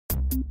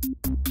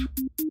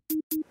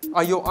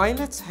Are your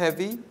eyelids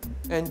heavy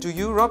and do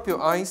you rub your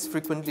eyes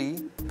frequently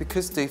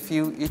because they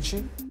feel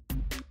itchy?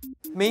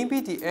 Maybe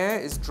the air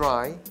is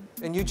dry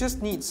and you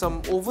just need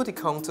some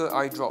over-the-counter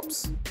eye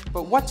drops.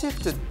 But what if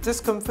the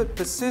discomfort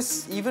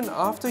persists even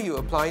after you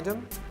apply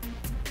them?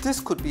 This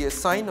could be a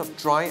sign of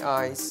dry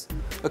eyes,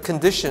 a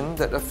condition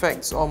that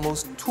affects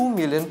almost 2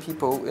 million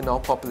people in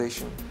our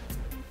population.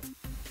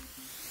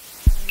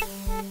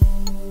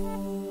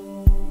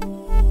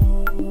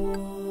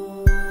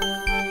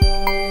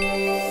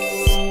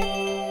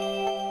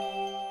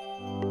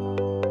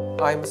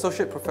 I'm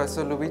Associate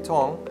Professor Louis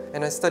Tong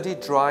and I study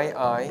dry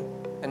eye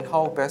and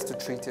how best to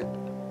treat it.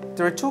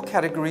 There are two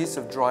categories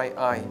of dry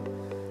eye.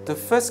 The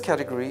first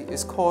category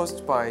is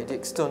caused by the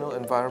external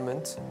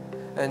environment,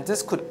 and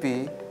this could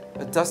be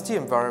a dusty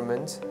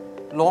environment,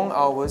 long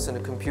hours on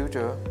a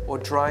computer, or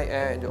dry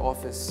air in the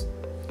office.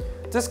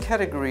 This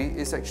category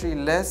is actually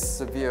less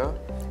severe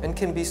and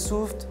can be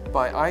soothed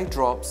by eye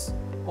drops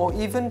or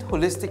even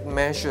holistic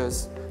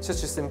measures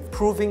such as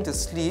improving the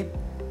sleep,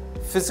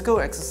 physical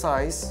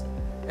exercise,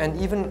 and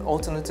even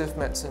alternative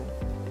medicine.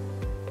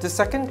 The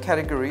second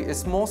category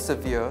is more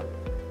severe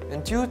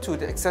and due to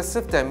the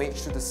excessive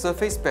damage to the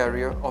surface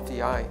barrier of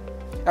the eye.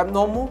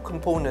 Abnormal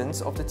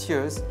components of the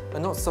tears are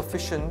not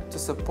sufficient to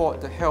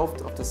support the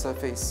health of the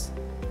surface.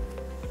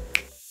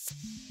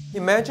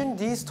 Imagine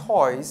these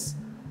toys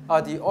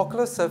are the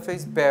ocular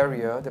surface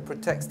barrier that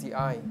protects the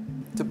eye.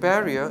 The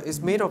barrier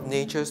is made of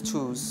nature's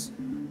tools.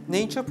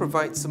 Nature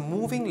provides a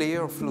moving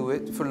layer of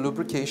fluid for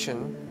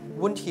lubrication,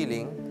 wound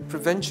healing,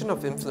 prevention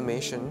of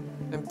inflammation,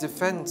 and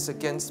defense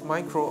against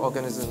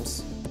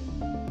microorganisms.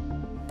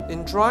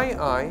 In dry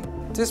eye,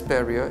 this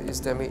barrier is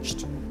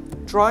damaged.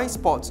 Dry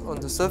spots on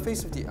the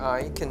surface of the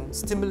eye can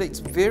stimulate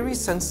very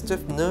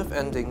sensitive nerve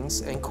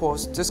endings and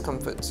cause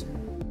discomfort.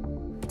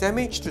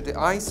 Damage to the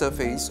eye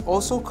surface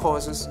also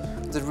causes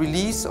the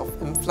release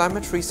of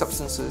inflammatory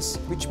substances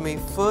which may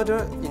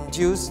further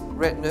induce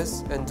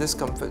redness and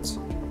discomfort.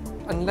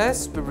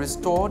 Unless we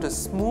restore the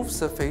smooth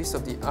surface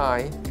of the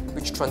eye,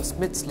 which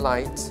transmits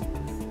light,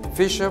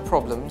 visual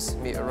problems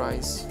may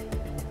arise.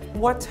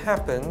 What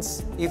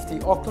happens if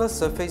the ocular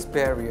surface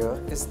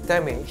barrier is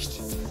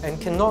damaged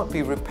and cannot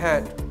be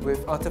repaired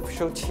with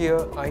artificial tear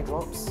eye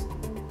drops?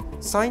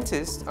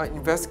 Scientists are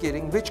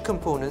investigating which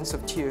components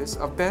of tears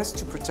are best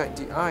to protect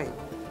the eye.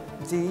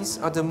 These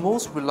are the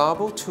most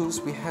reliable tools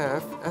we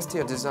have as they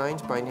are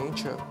designed by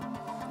nature.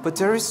 But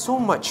there is so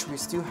much we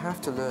still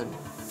have to learn.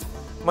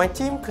 My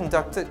team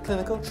conducted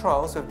clinical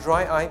trials with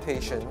dry eye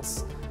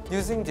patients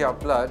using their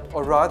blood,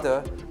 or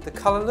rather, the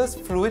colourless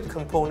fluid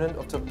component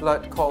of the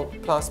blood called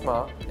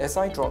plasma, as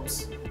eye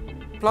drops.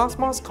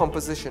 Plasma's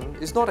composition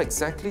is not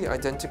exactly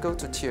identical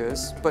to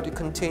tears, but it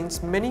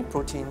contains many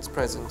proteins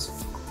present.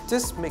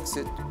 This makes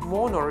it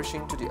more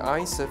nourishing to the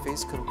eye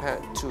surface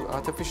compared to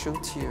artificial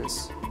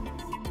tears.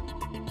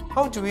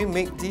 How do we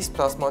make these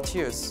plasma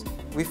tears?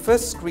 We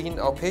first screen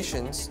our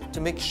patients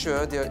to make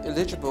sure they are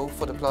eligible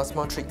for the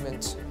plasma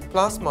treatment.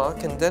 Plasma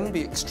can then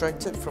be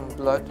extracted from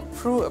blood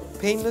through a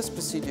painless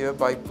procedure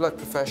by blood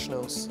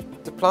professionals.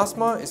 The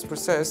plasma is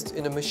processed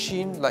in a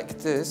machine like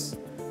this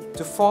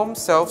to form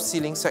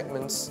self-sealing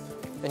segments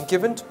and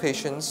given to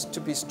patients to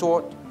be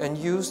stored and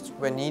used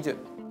when needed.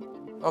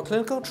 Our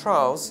clinical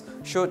trials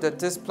showed that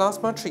this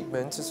plasma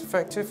treatment is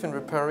effective in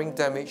repairing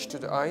damage to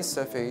the eye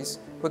surface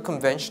where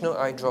conventional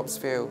eye drops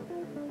fail.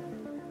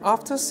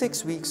 After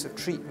 6 weeks of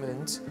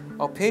treatment,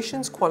 our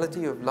patients'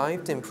 quality of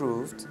life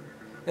improved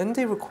and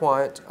they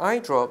required eye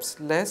drops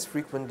less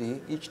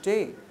frequently each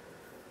day.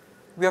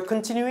 We are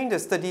continuing the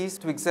studies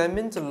to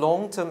examine the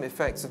long-term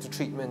effects of the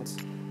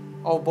treatment.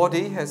 Our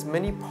body has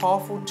many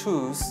powerful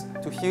tools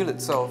to heal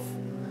itself.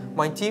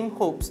 My team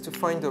hopes to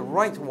find the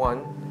right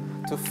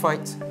one to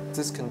fight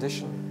this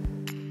condition.